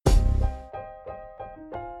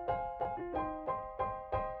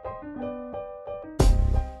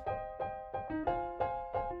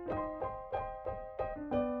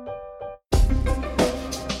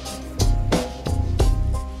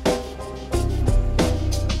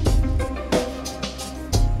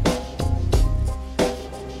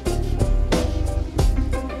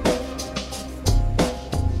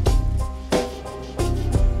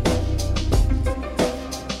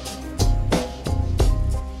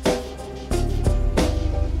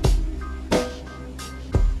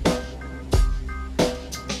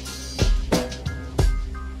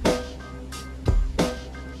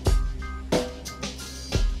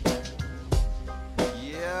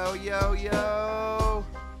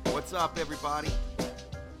What's up, everybody?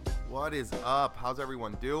 What is up? How's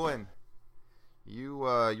everyone doing?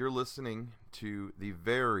 You're listening to the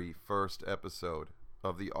very first episode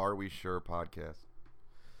of the Are We Sure podcast.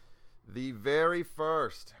 The very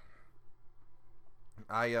first.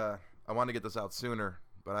 I wanted to get this out sooner,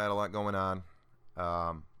 but I had a lot going on.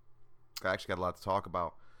 I actually got a lot to talk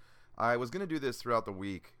about. I was gonna do this throughout the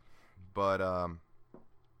week, but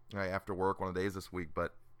after work one of the days this week,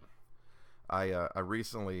 but I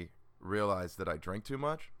recently realized that I drink too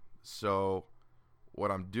much. So what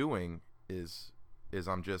I'm doing is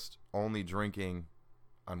I'm just only drinking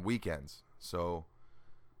on weekends. So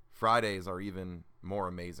Fridays are even more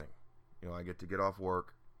amazing. You know, I get to get off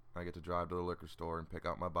work, I get to drive to the liquor store and pick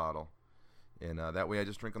out my bottle, and that way I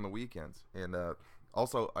just drink on the weekends. And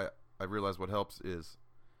also I realize what helps is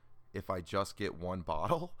if I just get one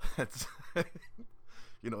bottle. It's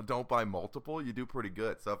don't buy multiple. You do pretty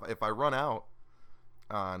good. So if I run out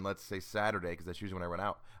on, let's say, Saturday, because that's usually when I run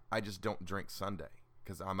out, I just don't drink Sunday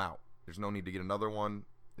because I'm out. There's no need to get another one.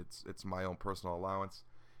 It's my own personal allowance.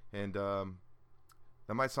 And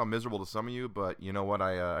that might sound miserable to some of you, but you know what?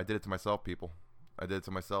 I did it to myself, people. I did it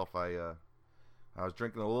to myself. I was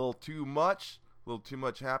drinking a little too much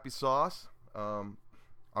happy sauce.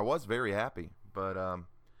 I was very happy, but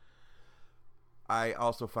I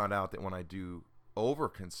also found out that when I do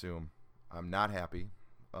overconsume, I'm not happy,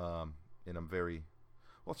 and I'm very,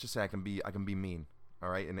 let's just say I can be mean. All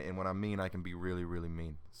right, and when I'm mean, I can be really, really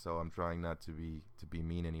mean. So I'm trying not to be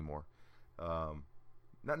mean anymore.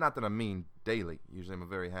 Not that I'm mean daily. Usually I'm a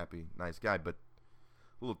very happy, nice guy, but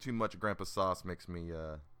a little too much grandpa sauce makes me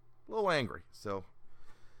a little angry. So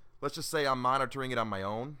let's just say I'm monitoring it on my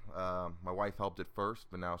own. My wife helped at first,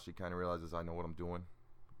 but now she kind of realizes I know what I'm doing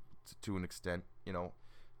to an extent.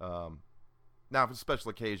 Now, for a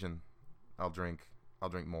special occasion, I'll drink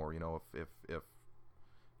more. If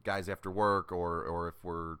guys after work or if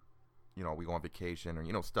we're, we go on vacation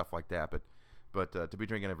or stuff like that. But to be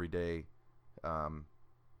drinking every day,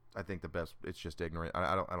 I think the best. It's just ignorant.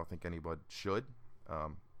 I don't think anybody should.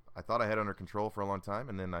 I thought I had it under control for a long time,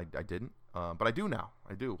 and then I didn't. But I do now.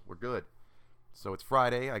 I do. We're good. So it's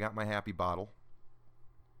Friday. I got my happy bottle,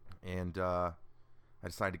 and I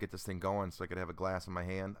decided to get this thing going so I could have a glass in my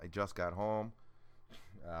hand. I just got home.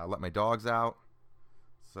 Let my dogs out,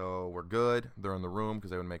 so we're good. They're in the room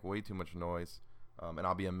because they would make way too much noise, and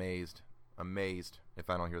I'll be amazed if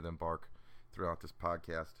I don't hear them bark throughout this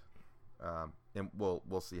podcast. And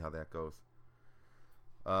we'll see how that goes.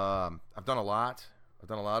 I've done a lot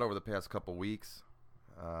over the past couple weeks,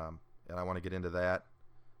 and I want to get into that.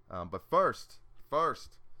 But first,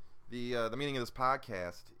 the meaning of this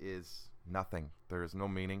podcast is nothing. There is no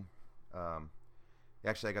meaning.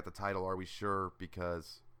 Actually, I got the title "Are We Sure?"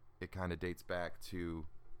 because it kind of dates back to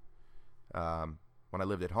when I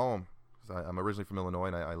lived at home. I'm originally from Illinois,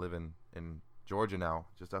 and I live in Georgia now,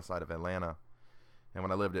 just outside of Atlanta. And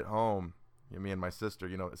when I lived at home, me and my sister,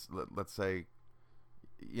 let's say,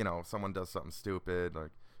 someone does something stupid. Like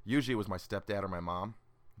usually it was my stepdad or my mom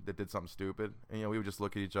that did something stupid, and we would just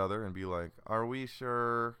look at each other and be like, "Are we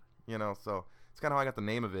sure?" So it's kind of how I got the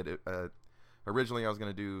name of it. Originally, I was going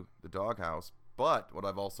to do the Doghouse. But what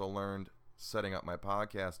I've also learned setting up my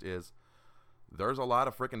podcast is there's a lot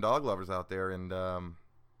of freaking dog lovers out there, and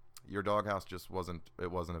your Doghouse just wasn't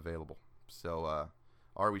available. So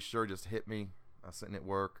Are We Sure just hit me. I was sitting at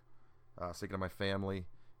work, thinking of my family,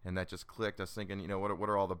 and that just clicked. I was thinking, what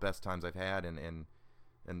are all the best times I've had, and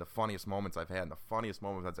the funniest moments I've had. And the funniest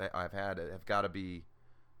moments I've had have got to be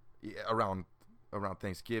around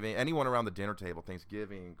Thanksgiving. Anyone around the dinner table,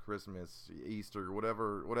 Thanksgiving, Christmas, Easter,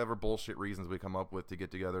 whatever bullshit reasons we come up with to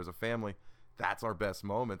get together as a family, that's our best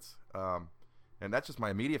moments. And that's just my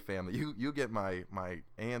immediate family. You get my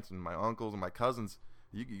aunts and my uncles and my cousins.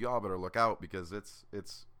 You all better look out because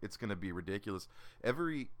it's gonna be ridiculous.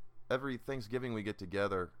 Every Thanksgiving we get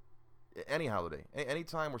together, any holiday,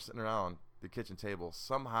 anytime we're sitting around the kitchen table,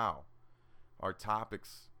 somehow our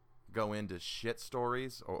topics go into shit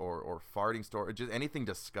stories or farting stories, just anything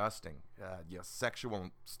disgusting,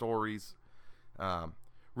 sexual stories,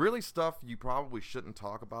 really stuff you probably shouldn't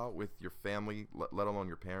talk about with your family, let alone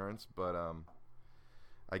your parents. But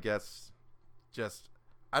I guess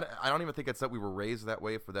I don't even think it's that we were raised that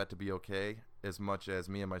way for that to be okay, as much as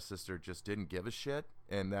me and my sister just didn't give a shit,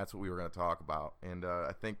 and that's what we were going to talk about. And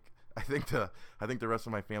I think the rest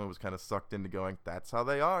of my family was kind of sucked into going, that's how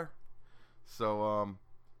they are. So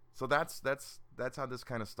that's how this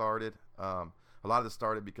kind of started. A lot of this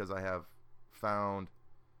started because I have found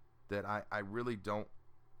that I'm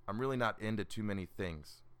really not into too many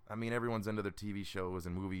things. I mean, everyone's into their TV shows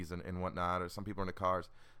and movies and whatnot, or some people are into cars.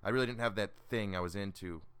 I really didn't have that thing I was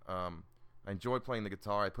into I enjoy playing the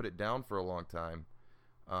guitar. I put it down for a long time.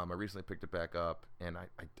 I recently picked it back up, and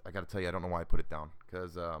I got to tell you, I don't know why I put it down,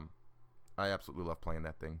 because I absolutely love playing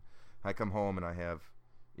that thing. I come home and I have,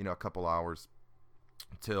 a couple hours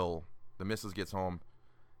till the missus gets home,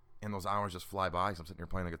 and those hours just fly by. So I'm sitting here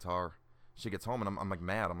playing the guitar. She gets home, and I'm like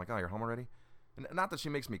mad. I'm like, oh, you're home already? And not that she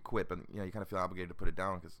makes me quit, but you kind of feel obligated to put it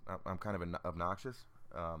down because I'm kind of obnoxious.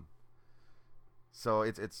 So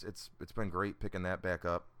it's been great picking that back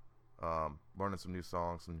up, learning some new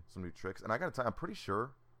songs and some new tricks. And I got to tell you, I'm pretty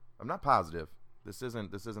sure, I'm not positive. This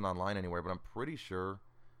isn't online anywhere, but I'm pretty sure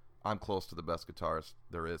I'm close to the best guitarist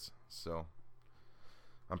there is. So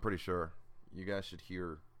I'm pretty sure you guys should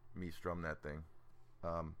hear me strum that thing.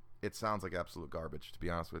 It sounds like absolute garbage, to be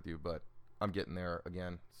honest with you, but I'm getting there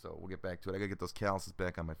again, so we'll get back to it. I gotta get those calluses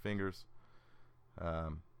back on my fingers,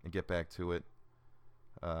 and get back to it.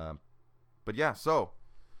 But yeah, so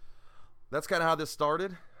that's kind of how this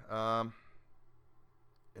started. And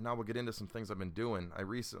now we'll get into some things I've been doing. I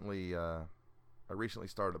recently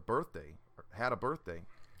started had a birthday.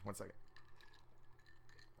 One second.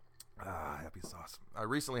 Happy sauce. I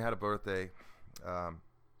recently had a birthday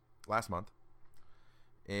last month,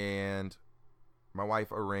 and my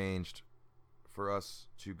wife arranged for us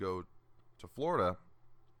to go to Florida,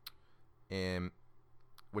 and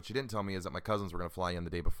what she didn't tell me is that my cousins were going to fly in the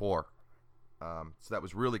day before. So that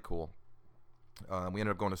was really cool. We ended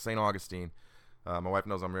up going to St. Augustine. My wife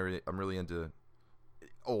knows I'm really into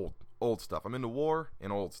old stuff. I'm into war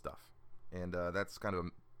and old stuff, and that's kind of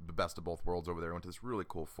the best of both worlds over there. I went to this really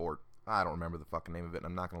cool fort. I don't remember the fucking name of it, and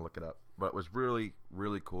I'm not going to look it up, but it was really,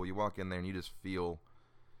 really cool. You walk in there and you just feel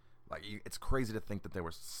like it's crazy to think that they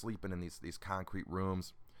were sleeping in these concrete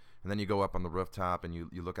rooms, and then you go up on the rooftop and you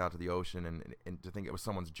look out to the ocean, and to think it was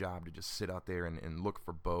someone's job to just sit out there and look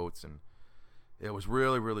for boats, and it was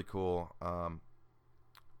really, really cool.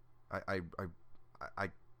 I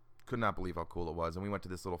could not believe how cool it was, and we went to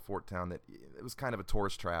this little fort town that it was kind of a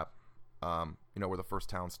tourist trap, where the first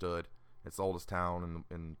town stood. It's the oldest town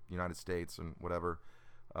in the United States and whatever.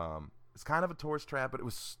 It's kind of a tourist trap, but it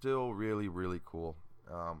was still really, really cool.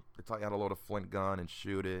 They taught you how to load a flint gun and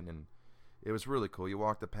shoot it, and it was really cool. You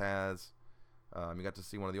walked the paths. You got to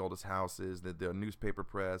see one of the oldest houses, the newspaper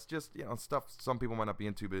press, just stuff some people might not be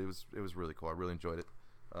into, but it was really cool. I really enjoyed it.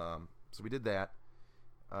 So we did that,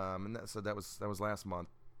 and that was last month,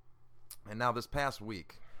 and now this past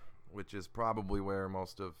week, which is probably where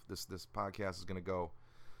most of this podcast is going to go.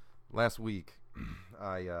 Last week,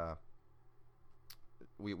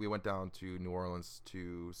 we went down to New Orleans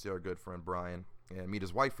to see our good friend Brian and meet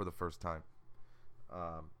his wife for the first time.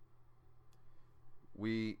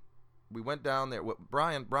 We went down there.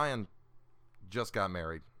 Brian just got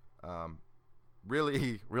married.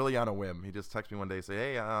 Really, really on a whim. He just texted me one day, say,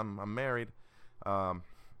 "Hey, I'm married." And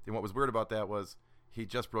what was weird about that was he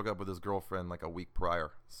just broke up with his girlfriend like a week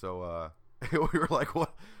prior. So we were like,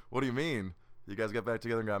 "What? What do you mean? You guys got back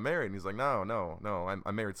together and got married?" And he's like, No,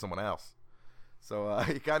 I married someone else. So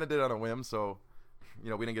he kind of did it on a whim. So we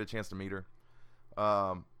didn't get a chance to meet her.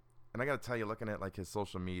 And I got to tell you, looking at like his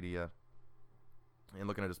social media and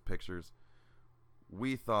looking at his pictures,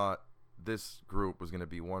 we thought this group was going to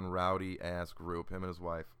be one rowdy ass group, him and his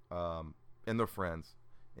wife, and their friends.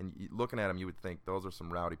 And looking at them, you would think those are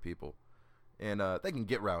some rowdy people, and they can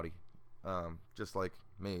get rowdy, just like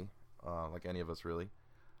me, like any of us really.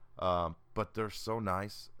 But they're so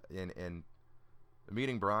nice. And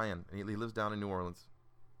meeting Brian, and he lives down in New Orleans.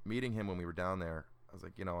 Meeting him when we were down there, I was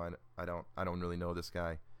like, I don't really know this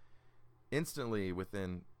guy. Instantly,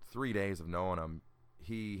 within 3 days of knowing him,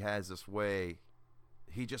 he has this way.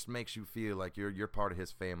 He just makes you feel like you're part of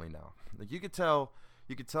his family now. Like you could tell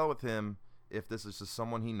with him if this is just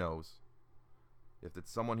someone he knows. If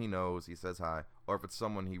it's someone he knows, he says hi, or if it's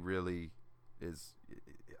someone he really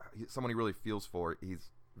feels for. He's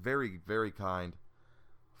very, very kind,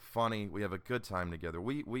 funny. We have a good time together.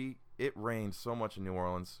 It rained so much in New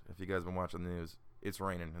Orleans. If you guys have been watching the news, it's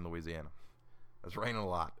raining in Louisiana. It's raining a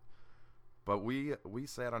lot. But we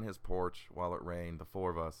sat on his porch while it rained, the four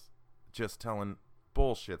of us, just telling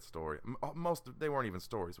bullshit stories. They weren't even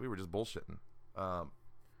stories. We were just bullshitting.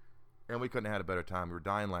 And we couldn't have had a better time. We were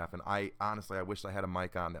dying laughing. I wish I had a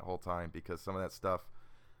mic on that whole time, because some of that stuff,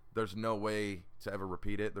 there's no way to ever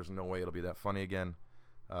repeat it. There's no way it'll be that funny again.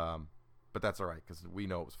 But that's all right, because we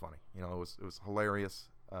know it was funny. It was hilarious.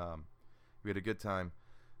 We had a good time.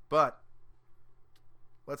 But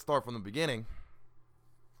let's start from the beginning.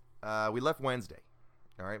 We left Wednesday.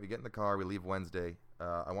 All right, we get in the car. We leave Wednesday.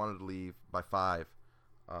 I wanted to leave by 5,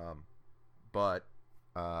 but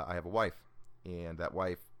I have a wife, and that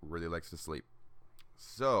wife really likes to sleep.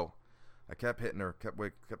 So I kept hitting her,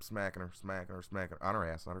 kept smacking her on her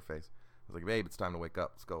ass, on her face. I was like, babe, it's time to wake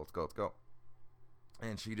up. Let's go.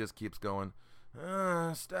 And she just keeps going,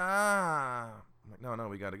 stop. I'm like, no,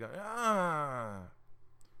 we got to go.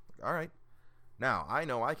 All right. Now, I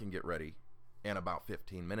know I can get ready in about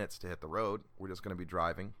 15 minutes to hit the road. We're just going to be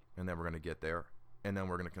driving, and then we're going to get there, and then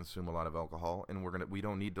we're going to consume a lot of alcohol, and we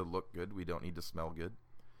don't need to look good. We don't need to smell good.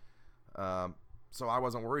 So I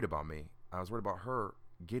wasn't worried about me. I was worried about her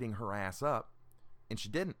getting her ass up, and she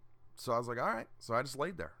didn't. So I was like, all right. So I just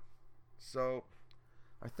laid there. So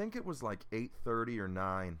I think it was like 8:30 or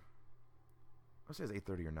 9. I'll say it's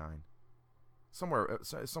 8:30 or 9.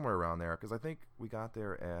 Somewhere around there, because I think we got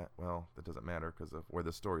there at, well, that doesn't matter because of where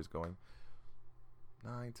the story's going.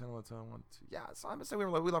 9, 10, 11, 12, 1, 2. Yeah, so I'm going to say we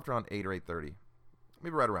left around 8 or 8:30.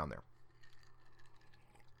 Maybe right around there.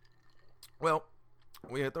 Well,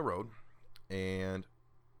 we hit the road, and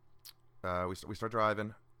we start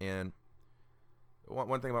driving, and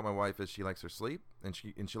one thing about my wife is she likes her sleep, and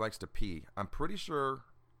she likes to pee. I'm pretty sure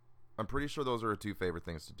those are her two favorite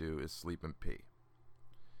things to do is sleep and pee.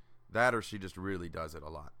 That or she just really does it a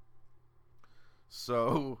lot.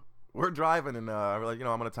 So we're driving, and we're like,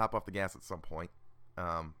 I'm going to top off the gas at some point.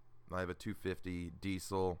 I have a 250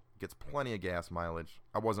 diesel, gets plenty of gas mileage.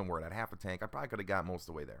 I wasn't worried. I had half a tank. I probably could have got most of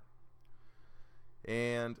the way there.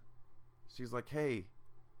 And she's like, hey,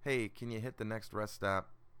 can you hit the next rest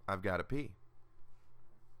stop? I've got to pee.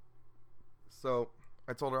 So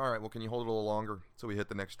I told her, all right, well, can you hold it a little longer till we hit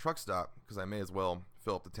the next truck stop? Because I may as well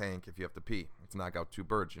fill up the tank if you have to pee. Let's knock out two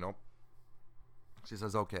birds, She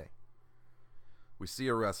says, okay. We see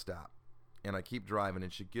a rest stop, and I keep driving,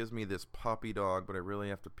 and she gives me this puppy dog, but I really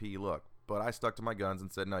have to pee look. But I stuck to my guns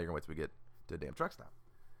and said, no, you're going to wait till we get to the damn truck stop.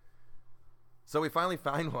 So we finally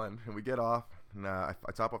find one, and we get off, and I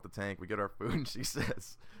top off the tank. We get our food, and she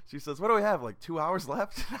says, what do we have, like 2 hours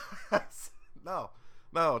left? No,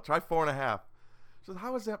 try 4.5. She says,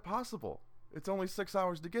 how is that possible? It's only 6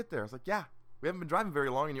 hours to get there. I was like, yeah, we haven't been driving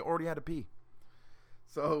very long, and you already had to pee.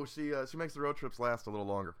 So she makes the road trips last a little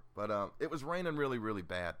longer. But it was raining really, really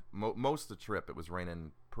bad. Most of the trip, it was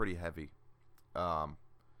raining pretty heavy,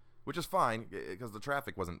 which is fine because the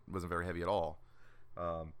traffic wasn't very heavy at all.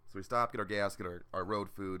 So we stopped, get our gas, get our road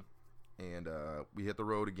food, and we hit the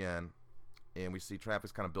road again, and we see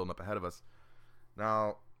traffic's kind of building up ahead of us.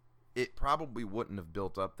 Now, it probably wouldn't have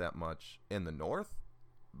built up that much in the north,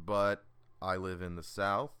 but I live in the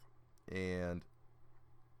south, and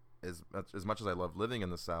as much as I love living in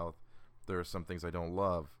the south, there are some things I don't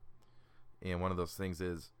love, and one of those things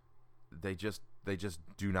is they just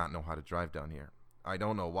do not know how to drive down here. I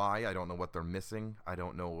don't know why. I don't know what they're missing. I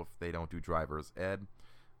don't know if they don't do driver's ed.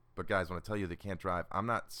 But guys, when I tell you they can't drive, I'm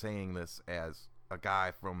not saying this as a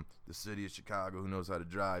guy from the city of Chicago who knows how to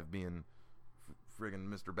drive, being friggin'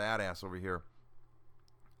 Mr. Badass over here.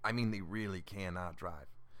 I mean, they really cannot drive.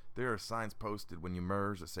 There are signs posted when you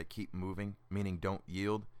merge that say keep moving, meaning don't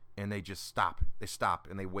yield, and they just stop. They stop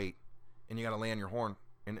and they wait, and you got to land your horn,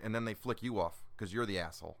 and then they flick you off because you're the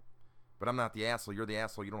asshole. But I'm not the asshole. You're the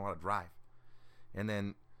asshole. You don't know how to drive. And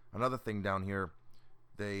then another thing down here,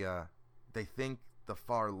 they think the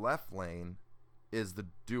far left lane is the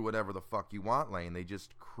do whatever the fuck you want lane. They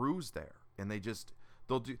just cruise there, and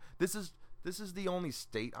they'll do. This is the only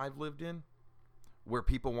state I've lived in where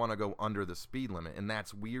people want to go under the speed limit, and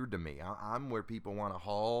that's weird to me. I'm where people want to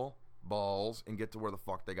haul balls and get to where the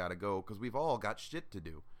fuck they got to go because we've all got shit to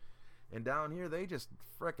do. And down here, they just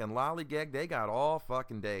frickin' lollygag. They got all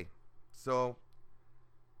fucking day. So,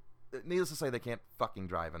 needless to say, they can't fucking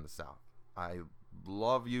drive in the South. I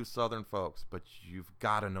love you Southern folks, but you've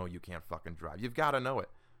got to know you can't fucking drive. You've got to know it.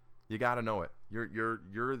 You got to know it.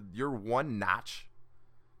 You're one notch.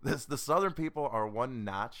 The Southern people are one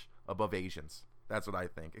notch above Asians. That's what I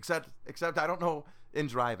think. Except I don't know in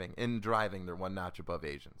driving. In driving, they're one notch above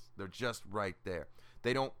Asians. They're just right there.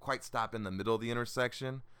 They don't quite stop in the middle of the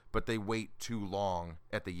intersection, but they wait too long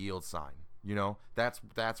at the yield sign. That's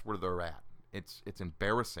where they're at. It's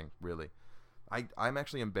embarrassing, really. I'm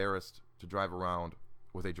actually embarrassed to drive around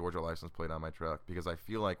with a Georgia license plate on my truck because I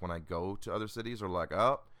feel like when I go to other cities, they're like,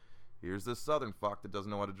 oh, here's this Southern fuck that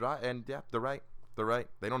doesn't know how to drive. And yeah, they're right.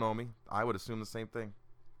 They don't know me. I would assume the same thing.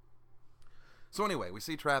 So anyway, we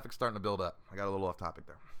see traffic starting to build up. I got a little off topic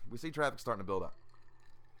there. We see traffic starting to build up.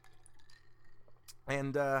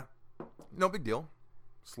 And no big deal.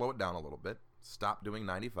 Slow it down a little bit. Stop doing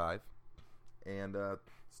 95. And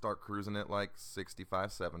start cruising at like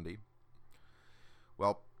 65, 70.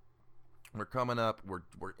 Well, we're coming up.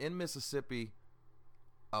 We're in Mississippi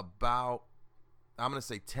about, I'm going to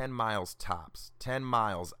say 10 miles tops. 10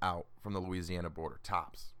 miles out from the Louisiana border.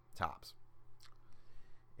 Tops.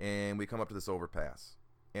 and we come up to this overpass,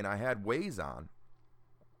 and I had Waze on,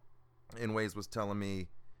 and Waze was telling me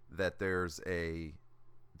that there's the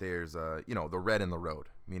red in the road,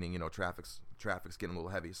 meaning, traffic's getting a little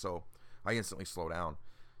heavy. So I instantly slow down,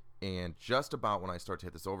 and just about when I start to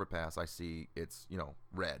hit this overpass, I see it's,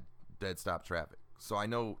 red, dead stop traffic. So I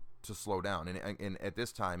know to slow down, and at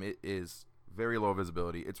this time it is very low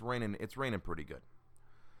visibility. It's raining pretty good.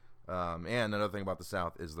 And another thing about the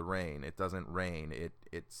South is the rain. It doesn't rain.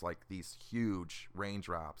 It's like these huge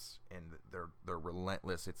raindrops, and they're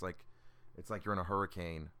relentless. It's like you're in a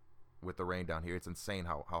hurricane with the rain down here. It's insane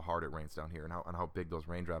how hard it rains down here, and how big those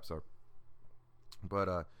raindrops are.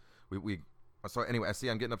 But so anyway,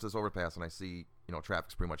 I'm getting up to this overpass, and I see,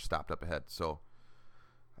 traffic's pretty much stopped up ahead. So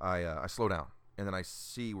I slow down, and then I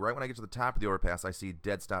see, right when I get to the top of the overpass, I see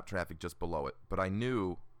dead stop traffic just below it. But I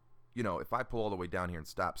knew, if I pull all the way down here and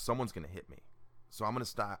stop, someone's going to hit me. So I'm going to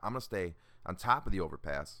stop. I'm going to stay on top of the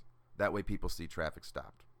overpass. That way people see traffic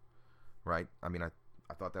stopped, right? I mean,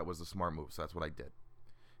 I thought that was a smart move, so that's what I did.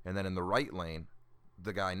 And then in the right lane,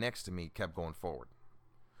 the guy next to me kept going forward.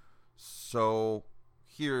 So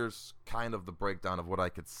here's kind of the breakdown of what I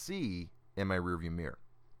could see in my rearview mirror.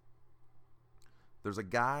 There's a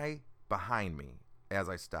guy behind me as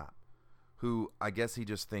I stop, who I guess he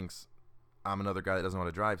just thinks I'm another guy that doesn't know how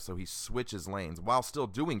to drive, so he switches lanes while still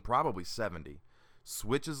doing probably 70.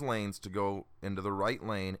 Switches lanes to go into the right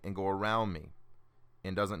lane and go around me,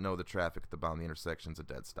 and doesn't know the traffic at the bottom of the intersection is a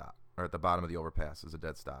dead stop, or at the bottom of the overpass is a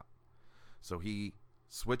dead stop. So he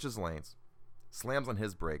switches lanes, slams on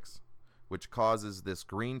his brakes, which causes this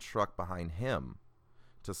green truck behind him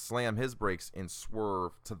to slam his brakes and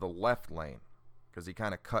swerve to the left lane, because he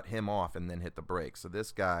kind of cut him off and then hit the brakes. So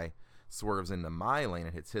this guy swerves into my lane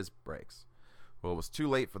and hits his brakes. Well, it was too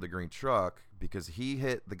late for the green truck, because he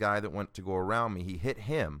hit the guy that went to go around me. He hit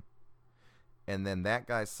him, and then that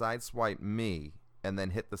guy sideswiped me and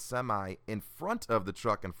then hit the semi in front of the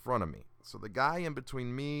truck in front of me. So the guy in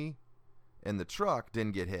between me and the truck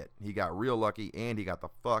didn't get hit. He got real lucky, and he got the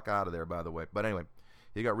fuck out of there, by the way. But anyway,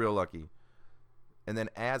 he got real lucky. And then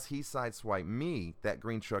as he sideswiped me, that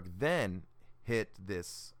green truck then hit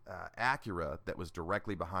this Acura that was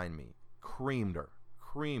directly behind me. Creamed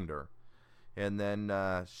her. And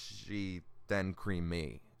then she then creamed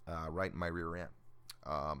me right in my rear end.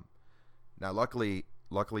 Now, luckily,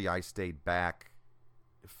 I stayed back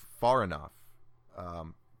far enough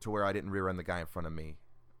to where I didn't rear end the guy in front of me.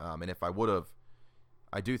 And if I would have,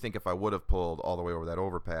 I do think if I would have pulled all the way over that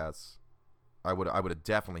overpass, I would have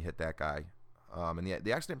definitely hit that guy. And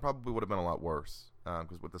the accident probably would have been a lot worse,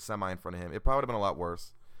 because with the semi in front of him, it probably would have been a lot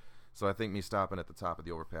worse. So I think me stopping at the top of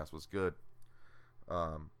the overpass was good.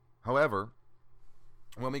 However,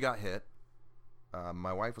 when we got hit,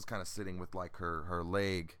 my wife was kind of sitting with like her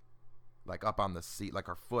leg like up on the seat, like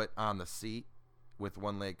her foot on the seat, with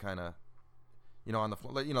one leg kind of, on the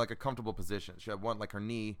floor, like a comfortable position. She had one, like her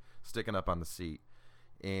knee sticking up on the seat.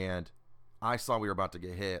 And I saw we were about to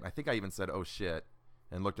get hit. I think I even said, "Oh shit,"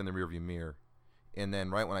 and looked in the rearview mirror. And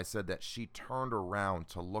then right when I said that, she turned around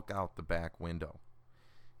to look out the back window.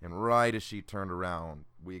 And right as she turned around,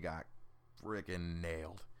 we got freaking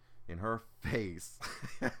nailed. In her face,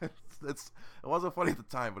 it wasn't funny at the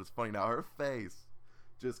time, but it's funny now. Her face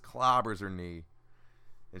just clobbers her knee,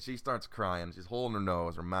 and she starts crying. She's holding her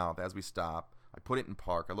nose, her mouth as we stop. I put it in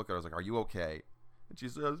park. I look at her. I was like, "Are you okay?" And she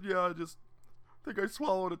says, "Yeah, I just think I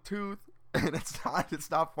swallowed a tooth." And it's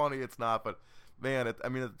not funny. It's not. But man, at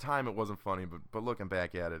the time it wasn't funny. But looking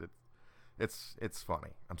back at it, it's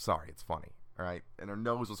funny. I'm sorry, it's funny. All right, and her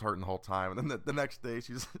nose was hurting the whole time. And then the next day,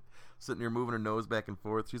 she's sitting here moving her nose back and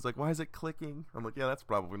forth. She's like, "Why is it clicking?" I'm like, "Yeah, that's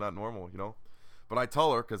probably not normal, But I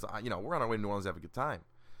tell her, because we're on our way to New Orleans to have a good time.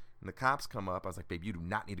 And the cops come up. I was like, "Babe, you do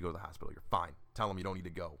not need to go to the hospital. You're fine. Tell them you don't need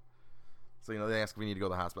to go." So they asked if we need to go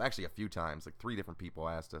to the hospital. Actually, a few times, like 3 different people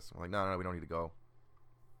asked us. We're like, no, we don't need to go.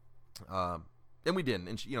 And we didn't.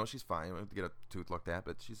 And she's fine. We have to get a tooth looked at,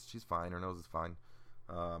 but she's fine. Her nose is fine.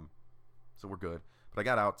 So we're good. But I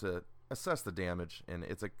got out to assess the damage, and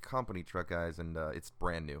it's a company truck, guys, and it's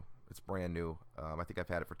brand new. I think I've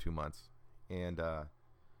had it for 2 months, and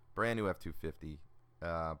brand new F-250.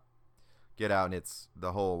 Get out, and it's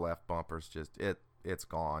the whole left bumper's just it's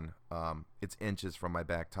gone. It's inches from my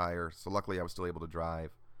back tire, so luckily I was still able to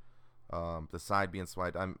drive. The side being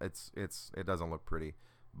swiped, it doesn't look pretty.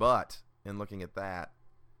 But in looking at that,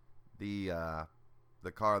 the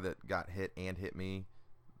car that got hit and hit me,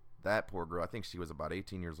 that poor girl, I think she was about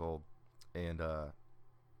 18 years old, and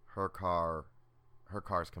her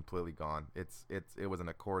car's completely gone. It was an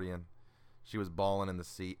accordion. She was bawling in the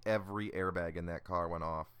seat. Every airbag in that car went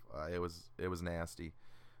off. It was nasty.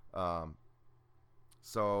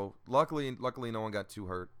 So luckily, no one got too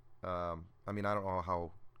hurt. I mean, I don't know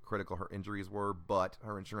how critical her injuries were, but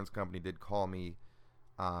her insurance company did call me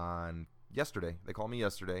on yesterday. They called me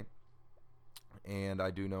yesterday, and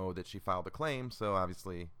I do know that she filed a claim. So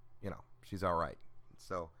obviously, she's all right.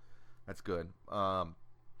 So that's good.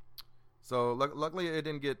 So luckily, it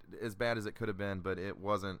didn't get as bad as it could have been, but it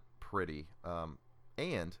wasn't pretty.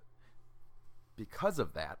 And because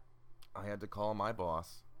of that, I had to call my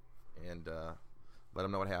boss and let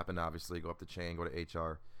him know what happened. Obviously, go up the chain, go to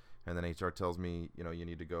HR, and then HR tells me, you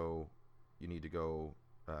need to go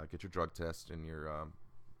get your drug test and your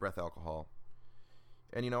breath alcohol.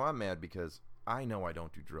 And I'm mad because I know I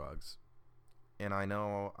don't do drugs, and I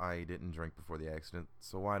know I didn't drink before the accident.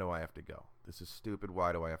 So why do I have to go? This is stupid.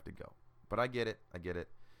 Why do I have to go? But I get it. In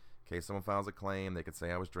case someone files a claim, they could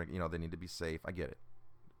say I was drinking. They need to be safe. I get it.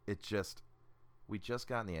 We just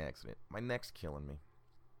got in the accident. My neck's killing me.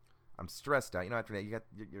 I'm stressed out. After that,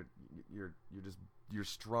 you're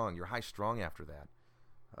strung. You're high strung after that.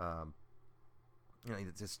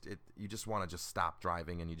 You just want to just stop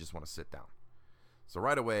driving and you just want to sit down. So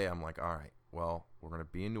right away, I'm like, all right, well, we're gonna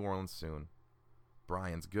be in New Orleans soon.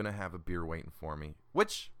 Brian's gonna have a beer waiting for me.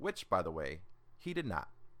 Which, by the way, he did not.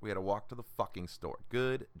 We had to walk to the fucking store.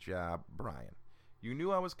 Good job, Brian. You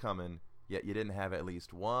knew I was coming, yet you didn't have at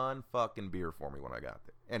least one fucking beer for me when I got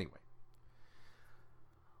there. Anyway.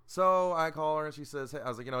 So I call her and she says, hey, I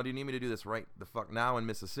was like, do you need me to do this right the fuck now in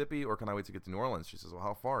Mississippi, or can I wait to get to New Orleans? She says, well,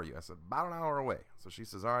 how far are you? I said, about an hour away. So she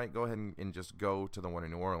says, all right, go ahead and just go to the one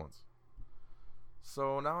in New Orleans.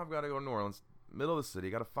 So now I've got to go to New Orleans, middle of the city,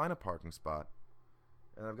 got to find a parking spot,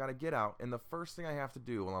 and I've got to get out. And the first thing I have to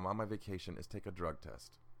do while I'm on my vacation is take a drug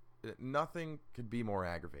test. Nothing could be more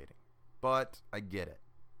aggravating, but I get it.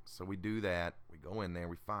 So we do that. We go in there.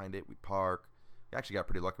 We find it. We park. We actually got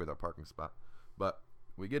pretty lucky with our parking spot. But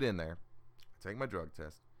we get in there. I take my drug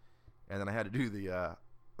test. And then I had to do the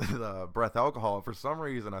breath alcohol. And for some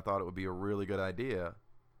reason, I thought it would be a really good idea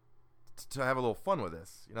to have a little fun with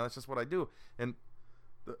this. That's just what I do. And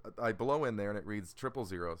I blow in there, and it reads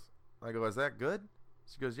 000. I go, is that good?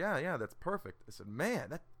 She goes, yeah, that's perfect. I said,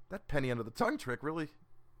 man, that penny under the tongue trick really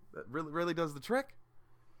does the trick.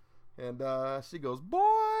 And she goes, boy,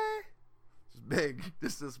 she's big,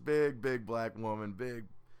 just this big black woman, big,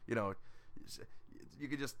 you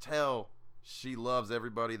could just tell she loves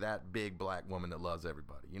everybody, that big black woman that loves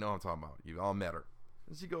everybody. You know what I'm talking about. You all met her.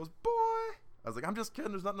 And she goes, boy. I was like, I'm just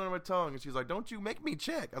kidding, there's nothing under my tongue. And she's like, don't you make me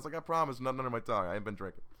check. I was like, I promise, nothing under my tongue. I ain't been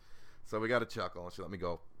drinking. So we got a chuckle, and she let me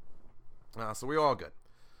go. So we're all good.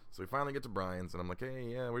 So we finally get to Brian's, and I'm like,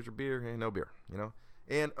 hey, yeah, where's your beer? Hey, no beer,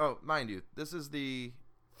 And, mind you, this is the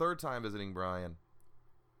third time visiting Brian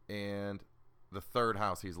and the third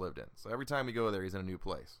house he's lived in. So every time we go there, he's in a new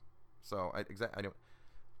place. So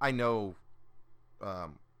I know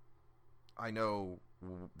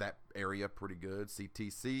that area pretty good.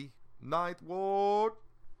 CTC, Ninth Ward.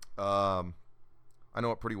 I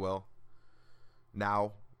know it pretty well.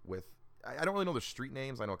 Now I don't really know the street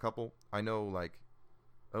names. I know a couple. I know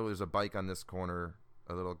there's a bike on this corner,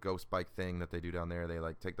 a little ghost bike thing that they do down there. They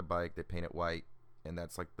take the bike, they paint it white, and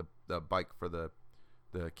that's the bike for the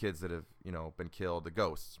kids that have been killed, the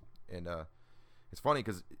ghosts. And it's funny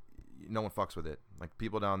because no one fucks with it.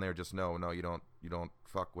 People down there just know, no, you don't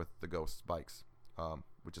fuck with the ghosts bikes.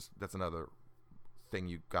 That's another thing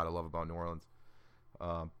you gotta love about New Orleans.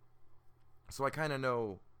 So I kind of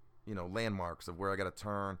know landmarks of where I gotta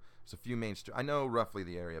turn. There's a few main streets. I know roughly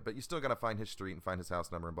the area, but you still gotta find his street and find his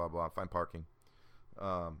house number and blah blah. Find parking.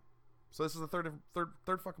 So this is the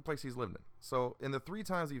third fucking place he's lived in. So in the 3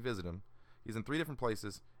 times we visit him, he's in 3 different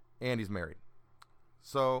places, and he's married.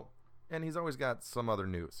 So, and he's always got some other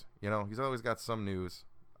news. He's always got some news.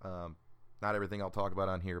 Not everything I'll talk about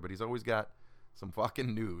on here, but he's always got some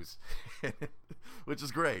fucking news, which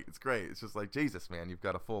is great. It's great. It's just like, Jesus, man, you've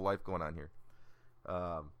got a full life going on here.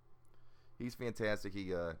 He's fantastic. We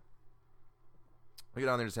get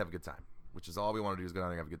down there and just have a good time, which is all we want to do is go down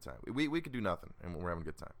there and have a good time. We could do nothing, and we're having a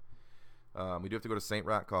good time. We do have to go to St.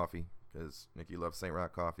 Roch Coffee because Nikki loves St.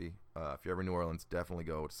 Roch Coffee. If you're ever in New Orleans, definitely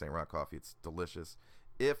go to St. Roch Coffee. It's delicious.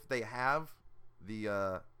 If they have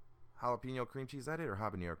the jalapeno cream cheese, is that it, or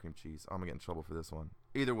habanero cream cheese? I'm going to get in trouble for this one.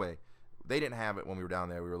 Either way, they didn't have it when we were down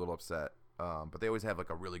there. We were a little upset. But they always have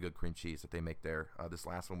a really good cream cheese that they make there. This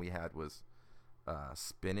last one we had was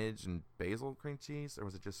spinach and basil cream cheese, or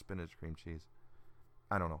was it just spinach cream cheese?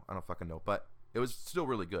 I don't know. I don't fucking know. But it was still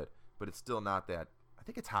really good. But it's still not that. I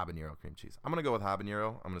think it's habanero cream cheese. I'm going to go with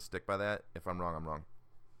habanero. I'm going to stick by that. If I'm wrong, I'm wrong.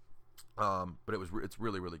 But it's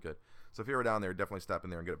really, really good. So if you're down there, definitely stop in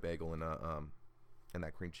there and get a bagel and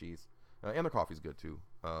that cream cheese. And the coffee's good too.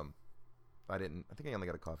 I didn't. I think I only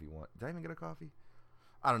got a coffee once. Did I even get a coffee?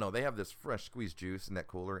 I don't know. They have this fresh squeezed juice in that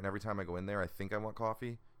cooler, and every time I go in there, I think I want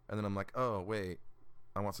coffee, and then I'm like, oh wait,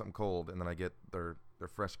 I want something cold, and then I get their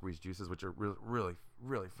fresh squeezed juices, which are really, really,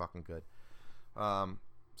 really fucking good.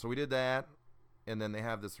 So we did that, and then they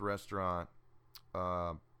have this restaurant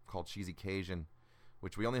called Cheesy Cajun,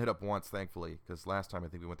 which we only hit up once, thankfully, because last time I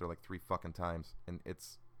think we went there like 3 fucking times, and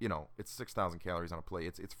it's 6,000 calories on a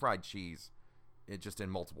plate. It's fried cheese, just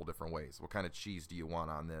in multiple different ways. What kind of cheese do you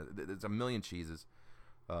want on there? There's a million cheeses.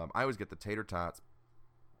 I always get the tater tots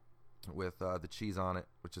with the cheese on it,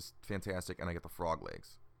 which is fantastic, and I get the frog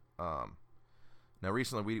legs. Now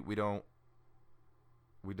recently we don't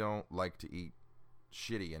like to eat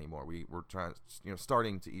shitty anymore. We're trying,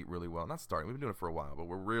 starting to eat really well. Not starting, we've been doing it for a while, but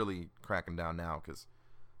we're really cracking down now because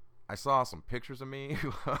I saw some pictures of me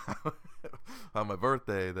on my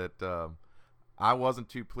birthday that I wasn't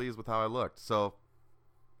too pleased with how I looked. So,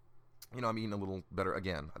 I'm eating a little better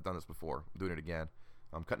again. I've done this before. I'm doing it again.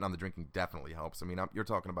 Cutting on the drinking definitely helps. I mean, you're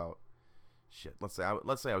talking about shit. Let's say I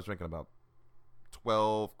was drinking about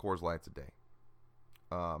 12 Coors Lights a day.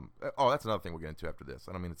 That's another thing we'll get into after this.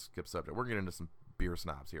 I don't mean to skip subject. We're getting into some beer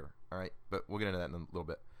snobs here, all right? But we'll get into that in a little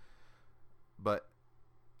bit. But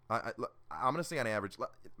I'm going to say on average,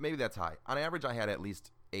 maybe that's high. On average, I had at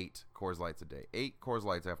least 8 Coors Lights a day. 8 Coors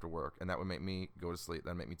Lights after work, and that would make me go to sleep.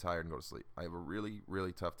 That'd make me tired and go to sleep. I have a really,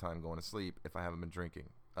 really tough time going to sleep if I haven't been drinking.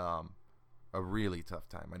 A really tough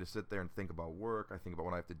time. I just sit there and think about work. I think about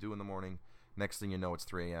what I have to do in the morning. Next thing you know, it's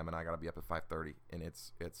 3 a.m. and I got to be up at 5:30, and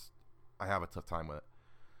I have a tough time with it.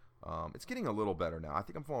 It's getting a little better now. I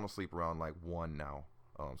think I'm falling asleep around like 1 now.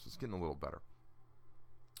 So it's getting a little better.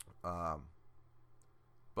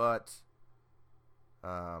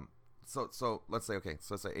 So let's say, okay,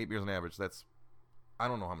 so let's say 8 beers on average. I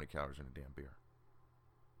don't know how many calories are in a damn beer.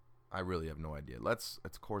 I really have no idea. It's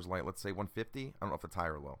Coors Light. Let's say 150. I don't know if it's high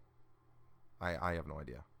or low. I have no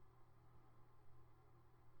idea.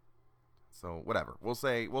 So whatever. We'll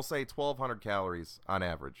say 1,200 calories on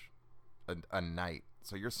average a night.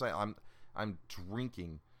 So you're saying I'm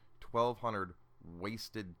drinking 1,200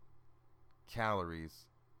 wasted calories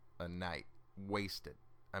a night. Wasted.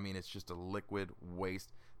 I mean, it's just a liquid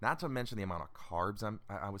waste. Not to mention the amount of carbs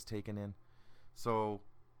I was taking in. So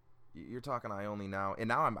you're talking and now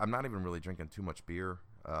I'm not even really drinking too much beer.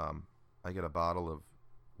 I get a bottle of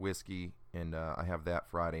whiskey, and I have that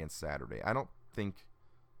Friday and Saturday. I don't think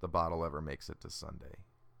the bottle ever makes it to Sunday.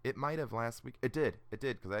 It might have last week. It did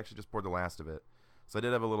because I actually just poured the last of it. So I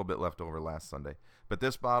did have a little bit left over last Sunday. But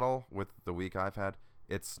this bottle, with the week I've had,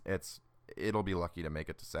 it'll be lucky to make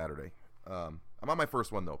it to Saturday. I'm on my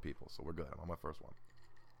first one though, people, so we're good. I'm on my first one.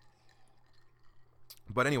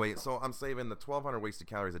 But anyway, so I'm saving the 1,200 wasted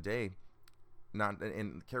calories a day,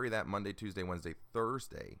 and carry that Monday, Tuesday, Wednesday,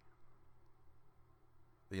 Thursday.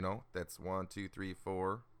 That's 1, 2, 3,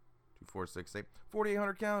 4, 2, 4, 6, 8,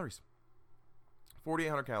 4,800 calories.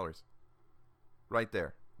 4,800 calories. Right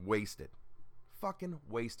there. Wasted. Fucking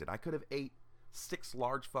wasted. I could have ate 6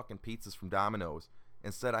 large fucking pizzas from Domino's.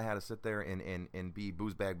 Instead, I had to sit there and be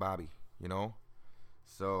booze bag Bobby,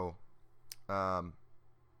 So, I'm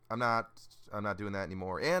not doing that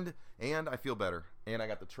anymore. And I feel better. And I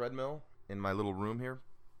got the treadmill in my little room here.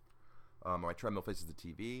 My treadmill faces the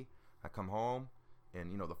TV. I come home,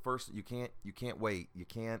 and the first you can't wait. You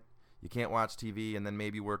can't watch TV and then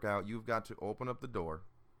maybe work out. You've got to open up the door,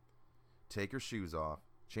 take your shoes off,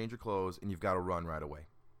 change your clothes, and you've got to run right away.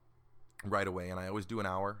 Right away. And I always do an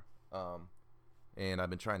hour. And I've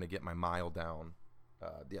been trying to get my mile down.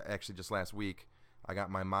 Actually, just last week, I got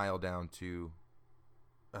my mile down to,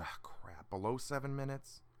 below 7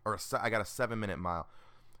 minutes? I got a 7-minute mile.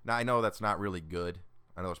 Now, I know that's not really good.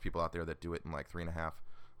 I know there's people out there that do it in like 3.5.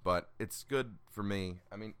 But it's good for me.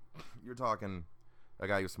 I mean, you're talking a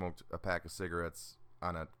guy who smoked a pack of cigarettes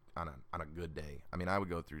on a good day. I mean, I would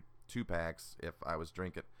go through 2 packs if I was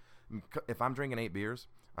drinking. If I'm drinking 8 beers,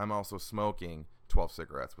 I'm also smoking 12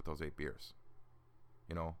 cigarettes with those 8 beers.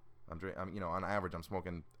 On average, I'm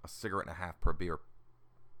smoking a cigarette and a half per beer.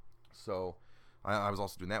 So I was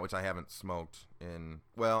also doing that, which I haven't smoked in.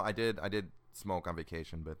 Well, I did smoke on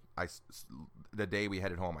vacation, but the day we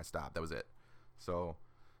headed home, I stopped. That was it. So,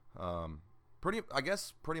 pretty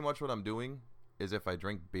much what I'm doing is if I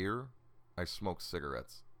drink beer, I smoke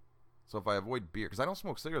cigarettes. So if I avoid beer, because I don't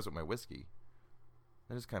smoke cigarettes with my whiskey,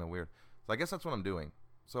 that is kind of weird. So I guess that's what I'm doing.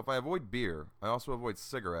 So if I avoid beer, I also avoid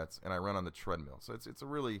cigarettes, and I run on the treadmill. So it's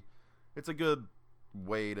a good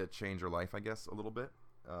way to change your life, I guess, a little bit.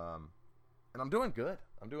 And I'm doing good.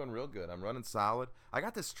 I'm doing real good. I'm running solid. I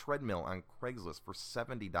got this treadmill on Craigslist for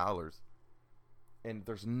 $70, and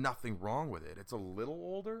there's nothing wrong with it. It's a little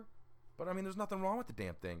older, But I mean, there's nothing wrong with the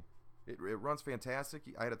damn thing. It runs fantastic.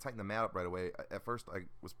 I had to tighten the mat up right away. At first, I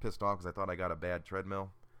was pissed off because I thought I got a bad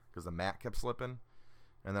treadmill because the mat kept slipping.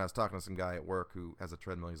 And then I was talking to some guy at work who has a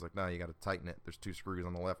treadmill. He's like, no, you got to tighten it. There's 2 screws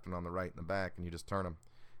on the left and on the right and the back, and you just turn them.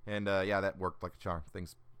 And, yeah, that worked like a charm.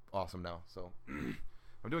 Thing's awesome now. So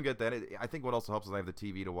I'm doing good at that. I think what also helps is I have the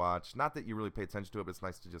TV to watch. Not that you really pay attention to it, but it's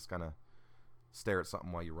nice to just kind of stare at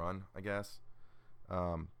something while you run, I guess.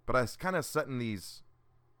 But I was kind of setting these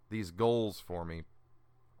goals for me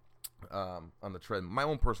on the treadmill. My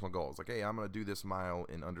own personal goals. Like, hey, I'm going to do this mile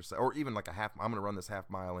in under, or even like I'm going to run this half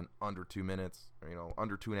mile in under 2 minutes, or,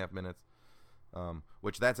 under 2.5 minutes,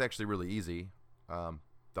 which that's actually really easy.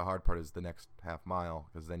 The hard part is the next half mile,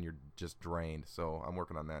 because then you're just drained. So I'm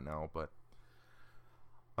working on that now. But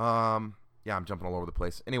yeah, I'm jumping all over the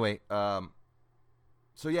place. Anyway, so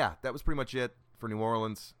yeah, that was pretty much it for New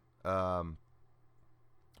Orleans.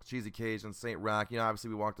 Cheesy Cajun, St. Roch. Obviously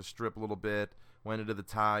we walked the strip a little bit. Went into the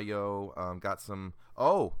Tayo. Got some.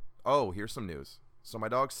 Oh, here's some news. So my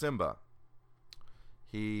dog Simba,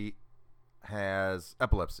 he has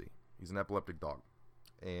epilepsy. He's an epileptic dog,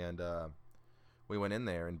 and we went in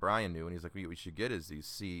there, and Brian knew, and he's like, "What we should get is these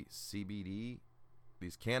CBD,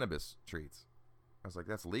 these cannabis treats." I was like,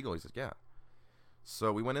 "That's legal." He said, "Yeah."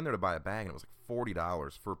 So we went in there to buy a bag, and it was like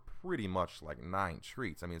 $40 for pretty much like 9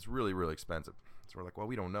 treats. I mean, it's really, really expensive. So we're like, well,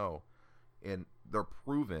 we don't know. And they're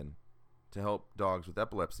proven to help dogs with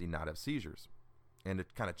epilepsy not have seizures and to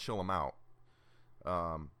kind of chill them out.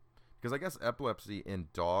 Because I guess epilepsy in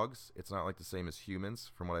dogs, it's not like the same as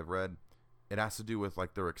humans, from what I've read. It has to do with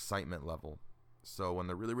like their excitement level. So when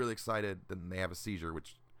they're really, really excited, then they have a seizure,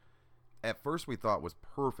 which at first we thought was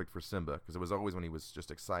perfect for Simba, because it was always when he was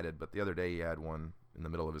just excited. But the other day he had one in the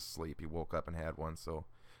middle of his sleep. He woke up and had one. So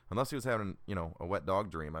unless he was having, a wet dog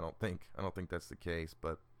dream, I don't think that's the case.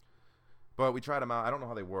 But we tried them out. I don't know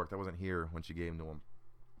how they worked. I wasn't here when she gave them to him.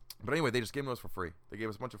 But anyway, they just gave them to us for free. They gave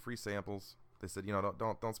us a bunch of free samples. They said,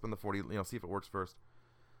 don't spend the 40. See if it works first.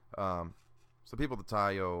 So people at the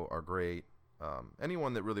Tayo are great.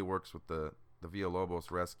 Anyone that really works with the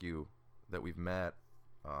Villalobos rescue that we've met,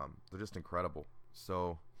 they're just incredible.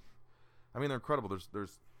 So, I mean, they're incredible.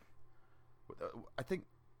 There's I think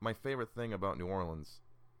my favorite thing about New Orleans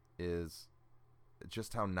is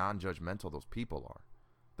just how non-judgmental those people are.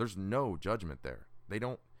 There's no judgment there. They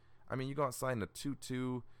don't. I mean, you go outside in a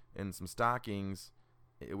tutu and some stockings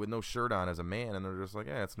with no shirt on as a man, and they're just like,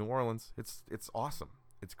 yeah, it's New Orleans. It's awesome.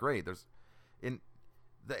 It's great. There's in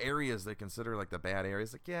the areas they consider like the bad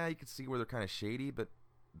areas. Like, yeah, you can see where they're kind of shady, but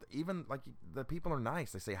even like the people are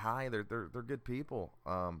nice. They say hi. They're good people.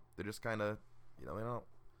 They're just kind of, they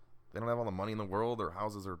don't have all the money in the world. Their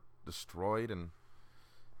houses are destroyed,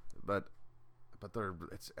 but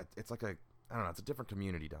it's like I don't know. It's a different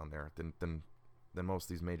community down there than most of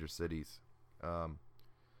these major cities.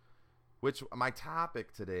 Which my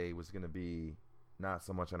topic today was going to be not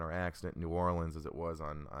so much on our accident in New Orleans as it was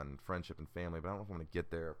on friendship and family, but I don't know if I'm going to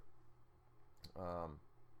get there. I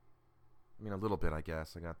mean, a little bit, I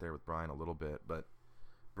guess. I got there with Brian a little bit, but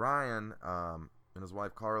Brian and his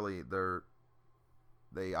wife Carly,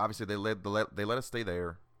 they let us stay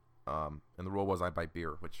there, and the rule was I buy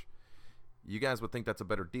beer, which you guys would think that's a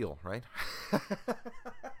better deal, right?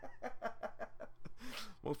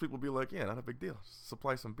 Most people would be like, yeah, not a big deal. Just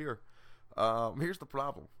supply some beer. Here's the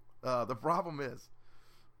problem. The problem is,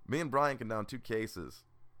 me and Brian can down 2 cases,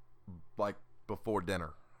 like, before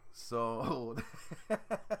dinner. So,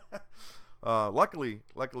 luckily,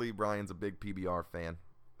 Brian's a big PBR fan,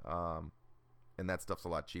 and that stuff's a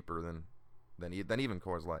lot cheaper than even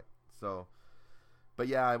Coors Light. So, but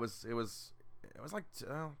yeah, it was like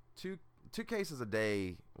two cases a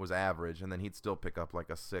day was average, and then he'd still pick up like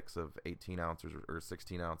a 6 of 18 ounces or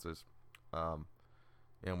 16 ounces,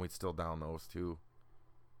 and we'd still down those too.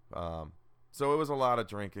 So it was a lot of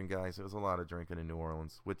drinking, guys. It was a lot of drinking in New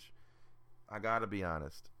Orleans, which I gotta be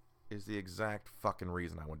honest is the exact fucking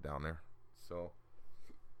reason I went down there. So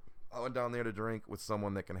I went down there to drink with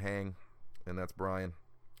someone that can hang, and that's Brian.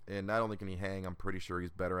 And not only can he hang, I'm pretty sure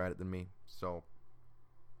he's better at it than me. So,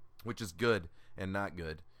 which is good and not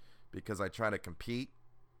good, because I try to compete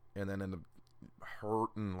and then end up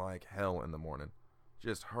hurting like hell in the morning.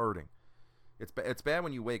 Just hurting. It's bad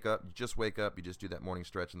when you wake up, you just do that morning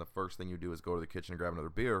stretch, and the first thing you do is go to the kitchen and grab another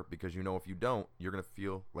beer, because you know if you don't, you're going to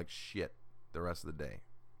feel like shit the rest of the day.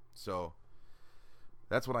 So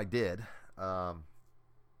that's what I did.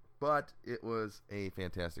 But it was a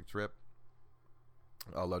fantastic trip.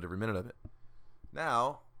 I loved every minute of it.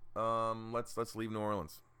 Now, let's leave New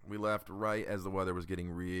Orleans. We left right as the weather was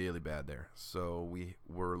getting really bad there, so we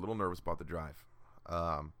were a little nervous about the drive.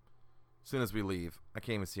 As soon as we leave, I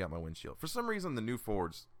can't even see out my windshield. For some reason, the new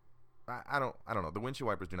Fords, I don't know. The windshield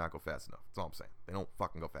wipers do not go fast enough. That's all I'm saying. They don't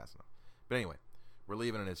fucking go fast enough. But anyway, we're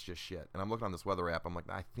leaving and it's just shit. And I'm looking on this weather app. I'm like,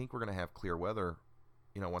 I think we're going to have clear weather,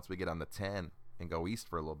 once we get on the 10 and go east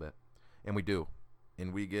for a little bit. And we do.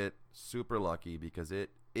 And we get super lucky because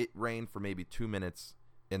it rained for maybe 2 minutes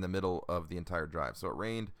in the middle of the entire drive. So it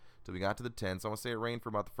rained till we got to the 10. So I want to say it rained for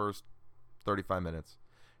about the first 35 minutes.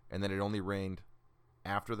 And then it only rained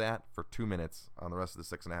after that for 2 minutes on the rest of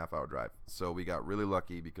the 6.5 hour drive. So we got really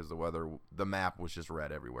lucky because the map was just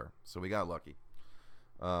red everywhere. So we got lucky.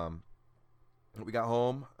 We got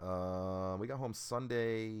home. We got home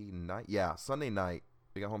Sunday night. Yeah, Sunday night.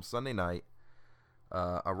 We got home Sunday night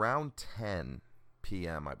around 10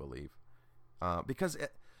 p.m. I believe. Because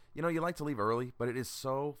you like to leave early, but it is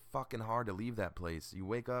so fucking hard to leave that place. You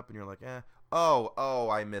wake up and you're like, oh,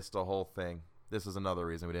 I missed a whole thing. This is another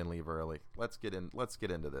reason we didn't leave early. Let's get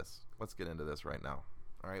into this. Let's get into this right now.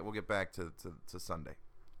 All right, we'll get back to Sunday.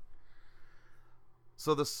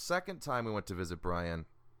 So the second time we went to visit Brian,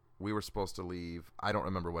 we were supposed to leave. I don't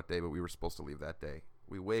remember what day, but we were supposed to leave that day.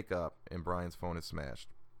 We wake up and Brian's phone is smashed.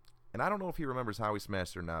 And I don't know if he remembers how he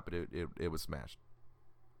smashed it or not, but it was smashed.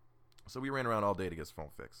 So we ran around all day to get his phone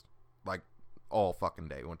fixed. Like, all fucking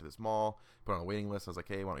day. We went to this mall, put on a waiting list. I was like,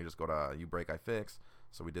 hey, why don't you just go to You Break, I Fix?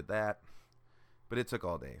 So we did that. But it took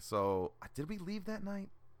all day. So, did we leave that night?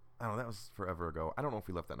 I don't know. That was forever ago. I don't know if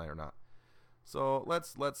we left that night or not. So,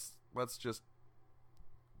 let's just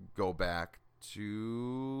go back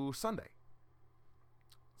to Sunday.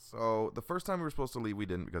 So, the first time we were supposed to leave, we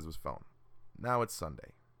didn't because of his phone. Now it's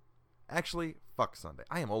Sunday. Actually, fuck Sunday.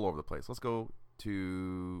 I am all over the place. Let's go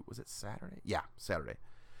to... Was it Saturday? Yeah, Saturday.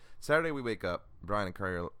 Saturday, we wake up. Brian and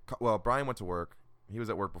Carly... Well, Brian went to work. He was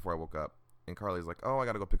at work before I woke up. And Carly's like, oh, I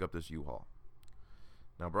got to go pick up this U-Haul.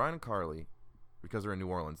 Now, Brian and Carly, because they're in New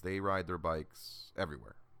Orleans, they ride their bikes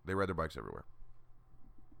everywhere.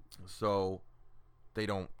 So, they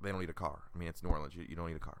don't need a car. I mean, it's New Orleans. You don't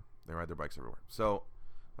need a car. They ride their bikes everywhere. So,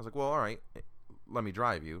 I was like, well, all right. Let me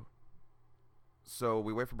drive you. So,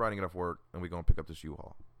 we wait for Brian to get off work, and we go and pick up this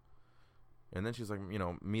U-Haul. And then she's like,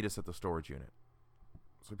 meet us at the storage unit.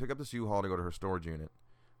 So, we pick up this U-Haul to go to her storage unit,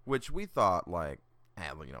 which we thought, like,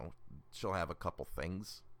 she'll have a couple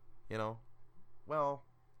things, Well,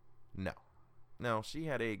 no, she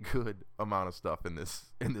had a good amount of stuff in this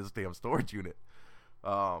damn storage unit.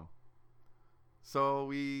 So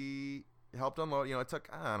we helped unload. It took,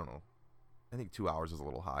 I don't know, I think 2 hours is a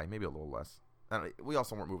little high, maybe a little less. We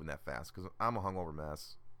also weren't moving that fast because I'm a hungover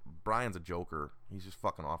mess. Brian's a joker. He's just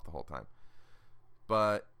fucking off the whole time.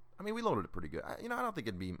 But I mean, we loaded it pretty good. I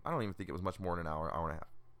don't even think it was much more than an hour and a half.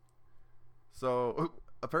 So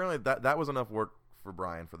apparently that was enough work for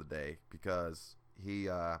Brian for the day because he's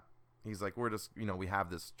like, we're just, we have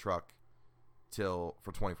this truck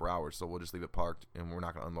for 24 hours, so we'll just leave it parked and we're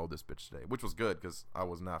not going to unload this bitch today, which was good because I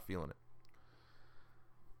was not feeling it.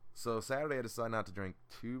 So Saturday I decided not to drink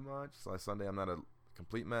too much. So Sunday I'm not a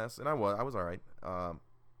complete mess, and I was all right.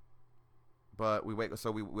 But we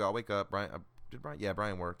all wake up.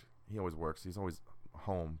 Brian worked. He always works. He's always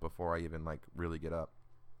home before I even really get up.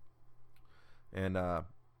 And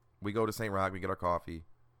we go to St. Roch. We get our coffee.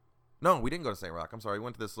 No, we didn't go to St. Roch. I'm sorry. We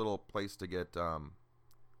went to this little place to get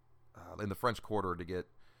in the French Quarter to get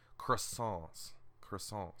croissants,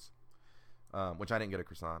 which I didn't get a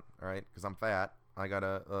croissant. All right, because I'm fat. I got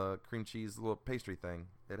a cream cheese little pastry thing.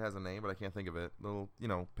 It has a name, but I can't think of it. Little,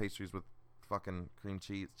 pastries with fucking cream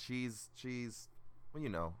cheese.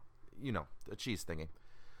 Well, a cheese thingy.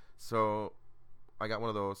 So I got one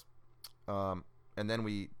of those. And then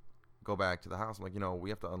we go back to the house. I'm like, we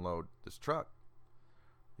have to unload this truck.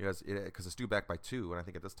 Because it's due back by 2, and I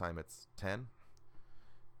think at this time it's 10.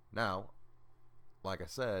 Now, like I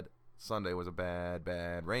said, Sunday was a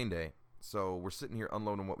bad rain day. So we're sitting here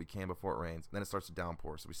unloading what we can before it rains. And then it starts to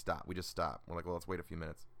downpour, so we stop. We just stop. We're like, well, let's wait a few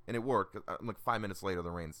minutes. And it worked. Like 5 minutes later,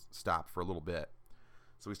 the rain stopped for a little bit.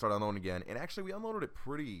 So we started unloading again. And actually, we unloaded it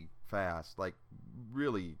pretty fast. Like,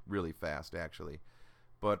 really, really fast, actually.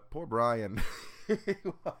 But poor Brian.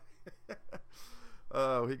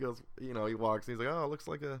 Oh, he goes, he walks. And he's like, oh, it looks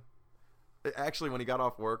like a... Actually, when he got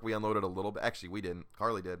off work, we unloaded a little bit. Actually, we didn't.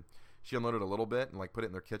 Carly did. She unloaded a little bit and, put it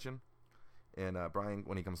in their kitchen. And Brian,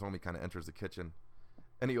 when he comes home, he kind of enters the kitchen.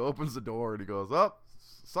 And he opens the door and he goes, oh,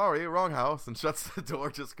 sorry, wrong house. And shuts the door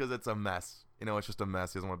just because it's a mess. It's just a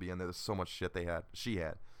mess. He doesn't want to be in there. There's so much shit she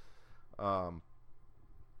had.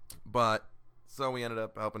 But, so we ended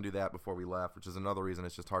up helping do that before we left, which is another reason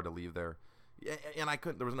it's just hard to leave there. And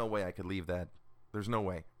there was no way I could leave that. There's no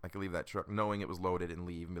way I could leave that truck knowing it was loaded and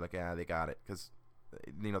leave and be like, yeah, they got it. Because,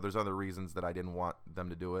 there's other reasons that I didn't want them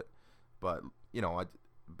to do it. But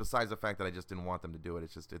besides the fact that I just didn't want them to do it,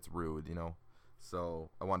 it's rude, So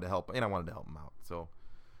I wanted to help, and I wanted to help them out. So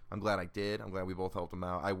I'm glad I did. I'm glad we both helped them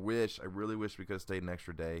out. I really wish we could have stayed an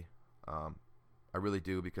extra day. I really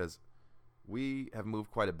do, because we have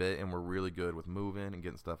moved quite a bit, and we're really good with moving and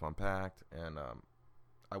getting stuff unpacked. And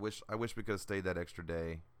I wish we could have stayed that extra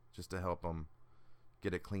day just to help them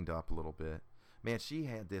get it cleaned up a little bit. Man, she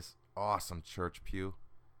had this awesome church pew.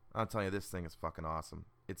 I'll tell you, this thing is fucking awesome.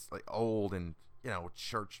 It's like old and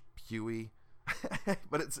church pewy,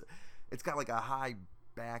 but it's got like a high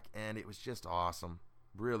back end. It was just awesome,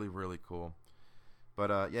 really, really cool.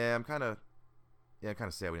 But yeah, I'm kind of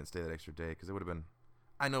sad we didn't stay that extra day, because it would have been.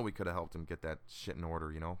 I know we could have helped him get that shit in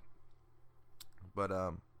order,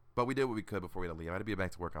 But we did what we could before we had to leave. I had to be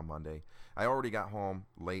back to work on Monday. I already got home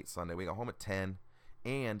late Sunday. We got home at 10,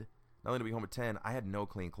 and not only did we get home at 10, I had no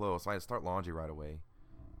clean clothes, so I had to start laundry right away.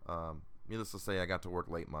 Needless to say, I got to work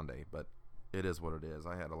late Monday, but it is what it is.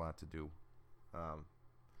 I had a lot to do.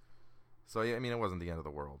 So yeah, I mean, it wasn't the end of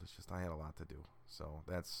the world. It's just I had a lot to do. So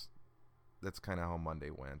that's kind of how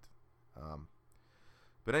Monday went.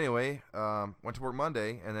 But anyway, went to work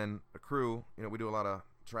Monday, and then the crew, we do a lot of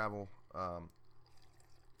travel.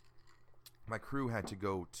 My crew had to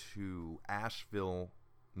go to Asheville,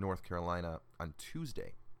 North Carolina on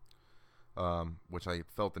Tuesday, which I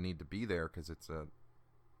felt the need to be there because it's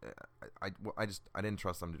I didn't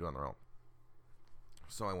trust them to do it on their own.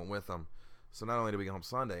 So I went with them. So not only did we get home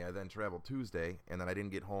Sunday, I then traveled Tuesday, and then I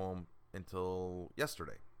didn't get home until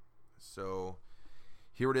yesterday. So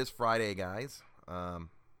here it is, Friday, guys. And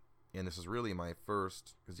this is really my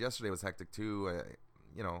first, because yesterday was hectic too.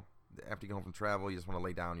 After you get home from travel, you just want to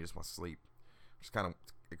lay down, you just want to sleep. Which is kind of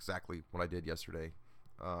exactly what I did yesterday.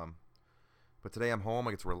 But today I'm home.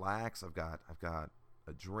 I get to relax. I've got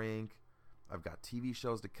a drink. I've got TV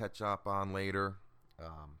shows to catch up on later.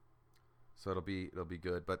 So it'll be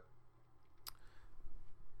good. But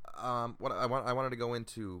what I wanted to go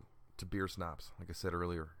into beer snobs, like I said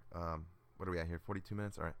earlier. What are we at here? 42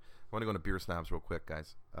 minutes. All right. I want to go into beer snobs real quick,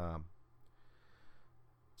 guys.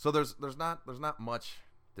 So there's not much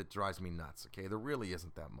that drives me nuts. Okay, there really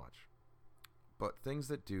isn't that much. But things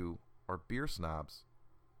that do are beer snobs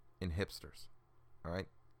and hipsters. All right,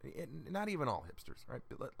 not even all hipsters. All right,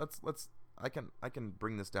 let's. I can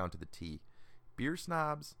bring this down to the T. Beer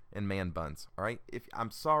snobs and man buns. All right. I'm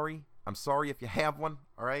sorry if you have one.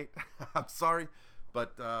 All right, I'm sorry,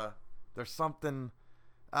 but there's something.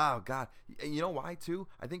 Oh God, you know why too?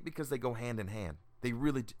 I think because they go hand in hand. They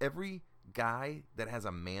really. Every guy that has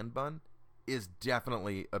a man bun is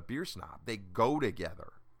definitely a beer snob. They go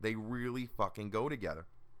together. They really fucking go together.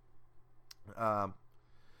 I'm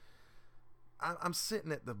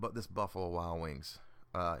sitting at this Buffalo Wild Wings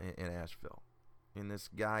in Asheville, and this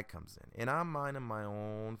guy comes in, and I'm minding my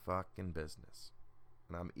own fucking business,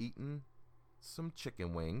 and I'm eating some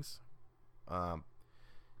chicken wings,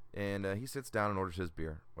 and he sits down and orders his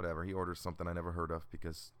beer. Whatever, he orders something I never heard of,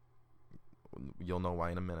 because you'll know why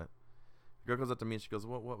in a minute. The girl goes up to me and she goes,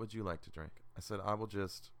 "What would you like to drink?" I said, I will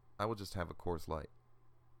just have a Coors Light."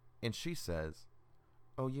 And she says,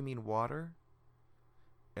 "Oh, you mean water?"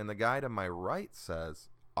 And the guy to my right says,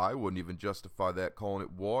 "I wouldn't even justify that, calling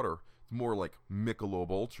it water. It's more like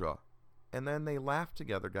Michelob Ultra." And then they laugh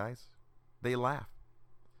together, guys. They laugh.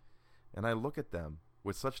 And I look at them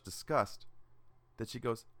with such disgust that she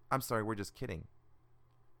goes, "I'm sorry, we're just kidding."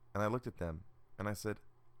 And I looked at them and I said,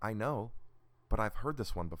 "I know, but I've heard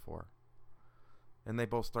this one before." And they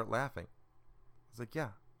both start laughing. I was like,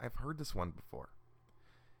 "Yeah, I've heard this one before."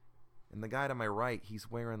 And the guy to my right,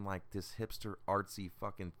 he's wearing like this hipster artsy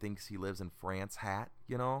fucking thinks he lives in France hat,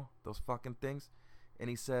 those fucking things. And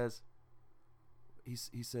he says,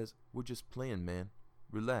 "We're just playing, man.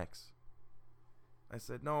 Relax." I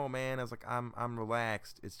said, "No, man." I was like, I'm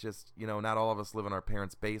relaxed. It's just, not all of us live in our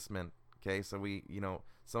parents' basement. Okay, so we,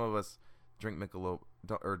 some of us drink Michelob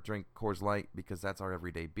or drink Coors Light because that's our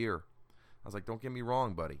everyday beer. I was like, "Don't get me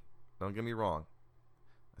wrong, buddy. Don't get me wrong."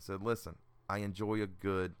 I said, "Listen, I enjoy a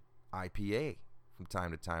good IPA from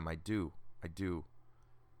time to time. I do.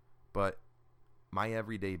 But my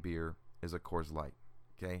everyday beer is a Coors Light,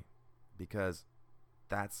 okay? Because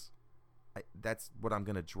that's what I'm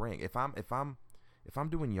gonna drink. If I'm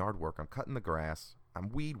doing yard work, I'm cutting the grass, I'm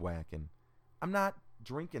weed whacking, I'm not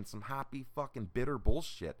drinking some hoppy fucking bitter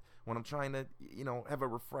bullshit when I'm trying to, have a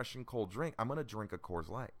refreshing cold drink. I'm gonna drink a Coors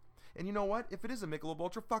Light. And you know what? If it is a Michelob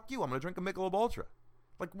Ultra, fuck you. I'm gonna drink a Michelob Ultra.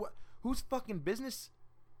 Like what? Whose fucking business?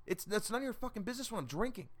 That's none of your fucking business when I'm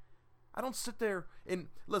drinking. I don't sit there and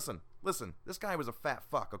listen. This guy was a fat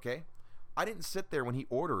fuck, okay? I didn't sit there when he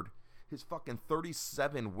ordered his fucking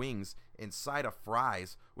 37 wings inside of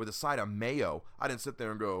fries with a side of mayo, I didn't sit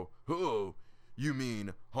there and go, oh, you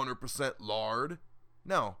mean 100% lard?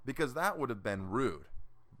 No, because that would have been rude.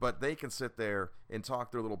 But they can sit there and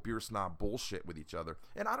talk their little beer snob bullshit with each other.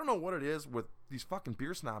 And I don't know what it is with these fucking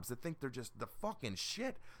beer snobs that think they're just the fucking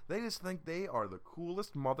shit. They just think they are the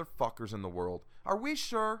coolest motherfuckers in the world. Are we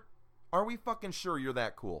sure? Are we fucking sure you're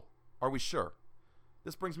that cool? Are we sure?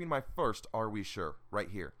 This brings me to my first are we sure right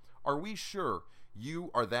here. Are we sure you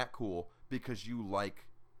are that cool because you like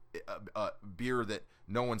beer that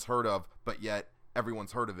no one's heard of, but yet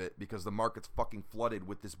everyone's heard of it because the market's fucking flooded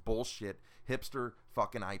with this bullshit hipster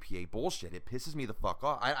fucking IPA bullshit. It pisses me the fuck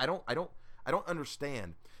off. I don't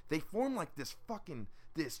understand. They form like this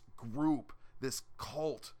group, this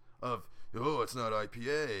cult of, oh, it's not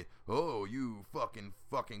IPA. Oh, you fucking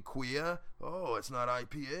queer. Oh, it's not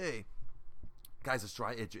IPA. Guys,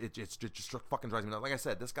 it just fucking drives me nuts. Like I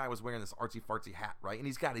said, this guy was wearing this artsy fartsy hat, right? And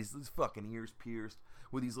he's got his fucking ears pierced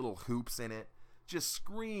with these little hoops in it. Just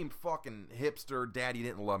screamed fucking hipster, daddy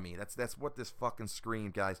didn't love me. That's what this fucking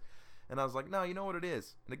screamed, guys. And I was like, no, you know what it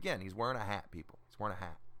is? And again, he's wearing a hat, people. He's wearing a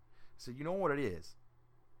hat. I said, you know what it is?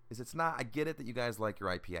 It's not, I get it that you guys like your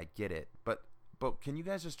IPA. I get it. But can you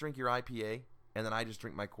guys just drink your IPA and then I just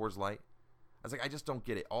drink my Coors Light? I was like, I just don't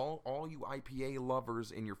get it. All you IPA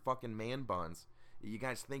lovers in your fucking man buns, you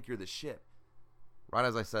guys think you're the shit. Right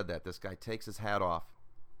as I said that, this guy takes his hat off.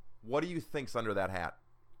 What do you think's under that hat?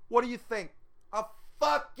 What do you think? A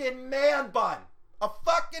fucking man bun. A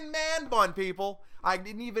fucking man bun, people. I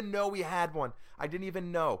didn't even know we had one. I didn't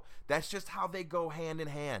even know. That's just how they go hand in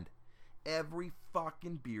hand. Every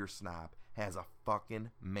fucking beer snob has a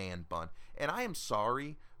fucking man bun. And I am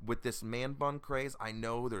sorry with this man bun craze. I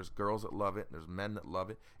know there's girls that love it. And there's men that love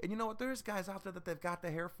it. And you know what? There's guys out there that they've got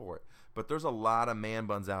the hair for it. But there's a lot of man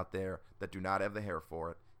buns out there that do not have the hair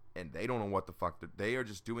for it. And they don't know what the fuck. They are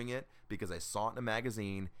just doing it because they saw it in a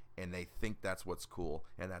magazine and they think that's what's cool.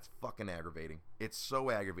 And that's fucking aggravating. It's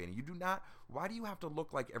so aggravating. You do not. Why do you have to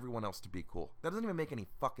look like everyone else to be cool? That doesn't even make any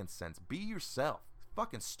fucking sense. Be yourself. It's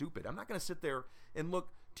fucking stupid. I'm not going to sit there and look.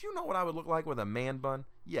 Do you know what I would look like with a man bun?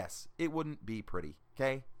 Yes, it wouldn't be pretty.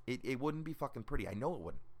 Okay? It wouldn't be fucking pretty. I know it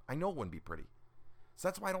wouldn't. I know it wouldn't be pretty. So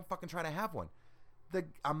that's why I don't fucking try to have one. The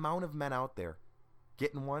amount of men out there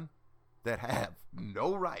getting one that have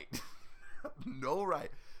no right. No right.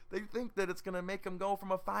 They think that it's going to make them go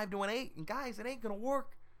from a 5 to an 8. And guys, it ain't going to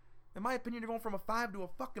work. In my opinion, you're going from a 5 to a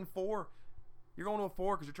fucking 4. You're going to a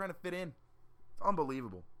 4 because you're trying to fit in. It's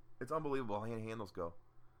unbelievable. It's unbelievable how handles go.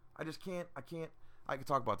 I just can't. I could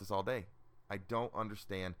talk about this all day. I don't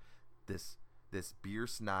understand this beer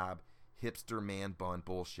snob, hipster man bun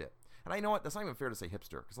bullshit. And I know what? That's not even fair to say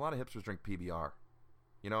hipster because a lot of hipsters drink PBR.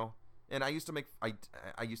 You know? And I used to make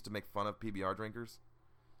fun of PBR drinkers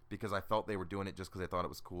because I felt they were doing it just because I thought it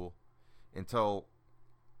was cool. Until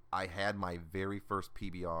I had my very first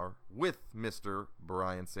PBR with Mr.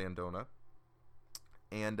 Brian Sandona.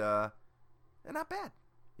 And they're not bad.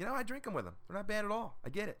 You know, I drink them with them. They're not bad at all. I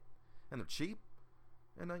get it. And they're cheap.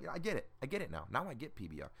 And I get it. I get it now. Now I get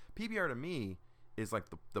PBR. PBR to me is like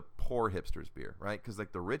the poor hipsters beer, right? Because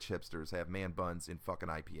like the rich hipsters have man buns in fucking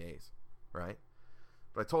IPAs, right?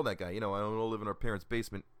 But I told that guy, you know, I don't live in our parents'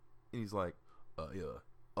 basement. And he's like,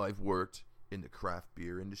 I've worked in the craft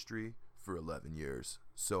beer industry for 11 years,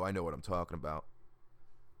 so I know what I'm talking about.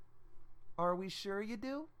 Are we sure you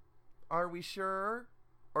do? Are we sure?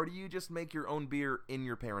 Or do you just make your own beer in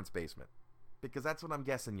your parents' basement? Because that's what I'm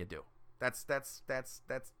guessing you do. That's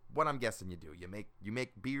what I'm guessing you do. You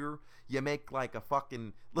make beer. You make like a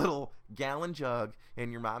fucking little gallon jug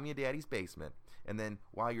in your mom and your daddy's basement, and then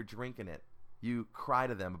while you're drinking it, you cry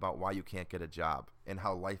to them about why you can't get a job and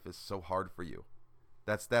how life is so hard for you.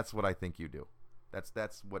 That's what I think you do.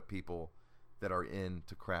 That's what people that are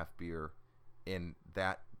into craft beer and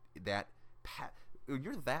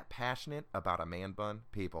you're that passionate about a man bun,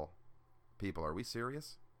 people. Are we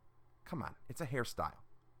serious? Come on, it's a hairstyle.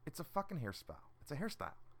 It's a fucking hairstyle. It's a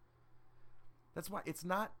hairstyle. That's why it's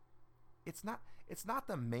not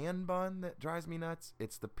the man bun that drives me nuts.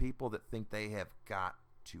 It's the people that think they have got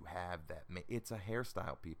to have that. It's a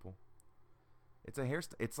hairstyle, people. It's a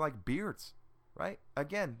hairstyle. It's like beards, right?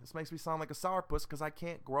 Again, this makes me sound like a sourpuss because I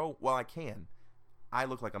can't grow. Well, I can. I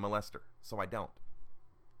look like a molester, so I don't.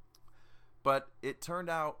 But it turned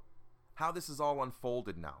out how this is all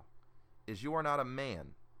unfolded now is you are not a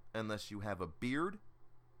man unless you have a beard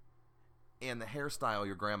and the hairstyle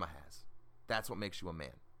your grandma has. That's what makes you a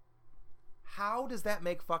man. How does that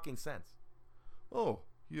make fucking sense? Oh,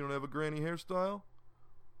 you don't have a granny hairstyle?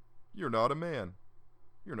 You're not a man.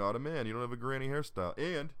 You're not a man. You don't have a granny hairstyle.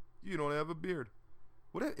 And you don't have a beard.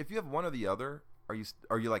 What if you have one or the other? Are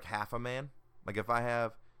you like half a man? Like if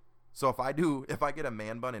I get a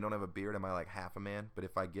man bun and don't have a beard, am I like half a man? But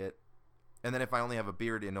if I only have a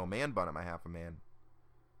beard and no man bun, am I half a man?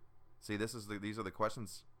 See, these are the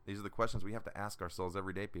questions. These are the questions we have to ask ourselves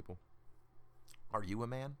every day, people. Are you a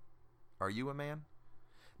man? Are you a man?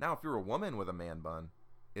 Now, if you're a woman with a man bun,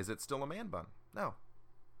 is it still a man bun? No.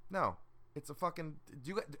 It's a fucking.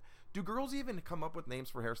 Do girls even come up with names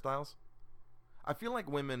for hairstyles? I feel like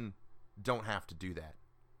women don't have to do that.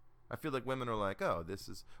 I feel like women are like, oh, this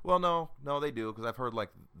is. Well, no, they do, because I've heard like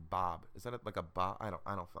bob. Is that like a bob? I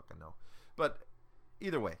don't fucking know. But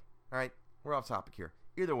either way, all right, we're off topic here.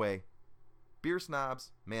 Either way, beer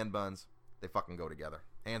snobs, man buns, they fucking go together,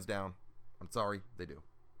 hands down. I'm sorry, they do.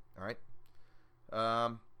 All right.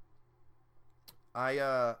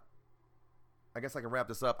 I guess I can wrap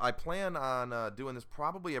this up. I plan on doing this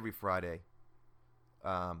probably every Friday.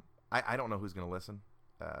 I don't know who's gonna listen.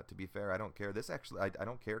 To be fair, I don't care. This actually, I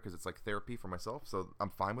don't care because it's like therapy for myself, so I'm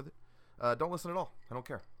fine with it. Don't listen at all. I don't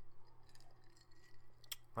care.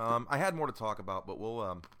 I had more to talk about, but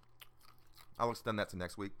I'll extend that to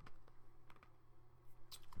next week.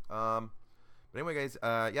 But anyway, guys,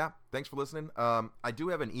 yeah, thanks for listening. I do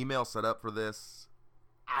have an email set up for this.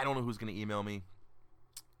 I don't know who's going to email me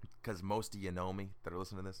because most of you know me that are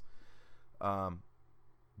listening to this.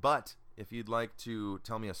 But if you'd like to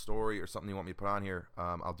tell me a story or something you want me to put on here,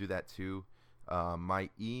 I'll do that too. My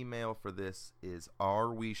email for this is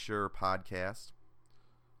arewsurepodcast,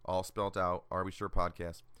 all spelled out,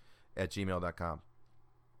 arewsurepodcast @gmail.com.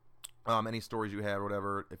 Any stories you have or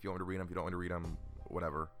whatever, if you want me to read them, if you don't want me to read them,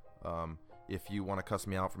 whatever. If you want to cuss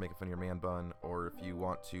me out for making fun of your man bun, or if you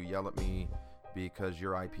want to yell at me because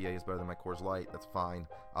your IPA is better than my Coors Light, that's fine.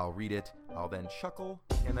 I'll read it, I'll then chuckle,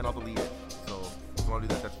 and then I'll delete it. So if you want to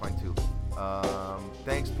do that, that's fine too.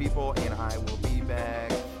 Thanks, people, and I will be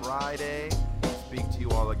back Friday. Speak to you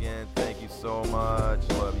all again. Thank you so much.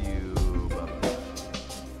 Love you.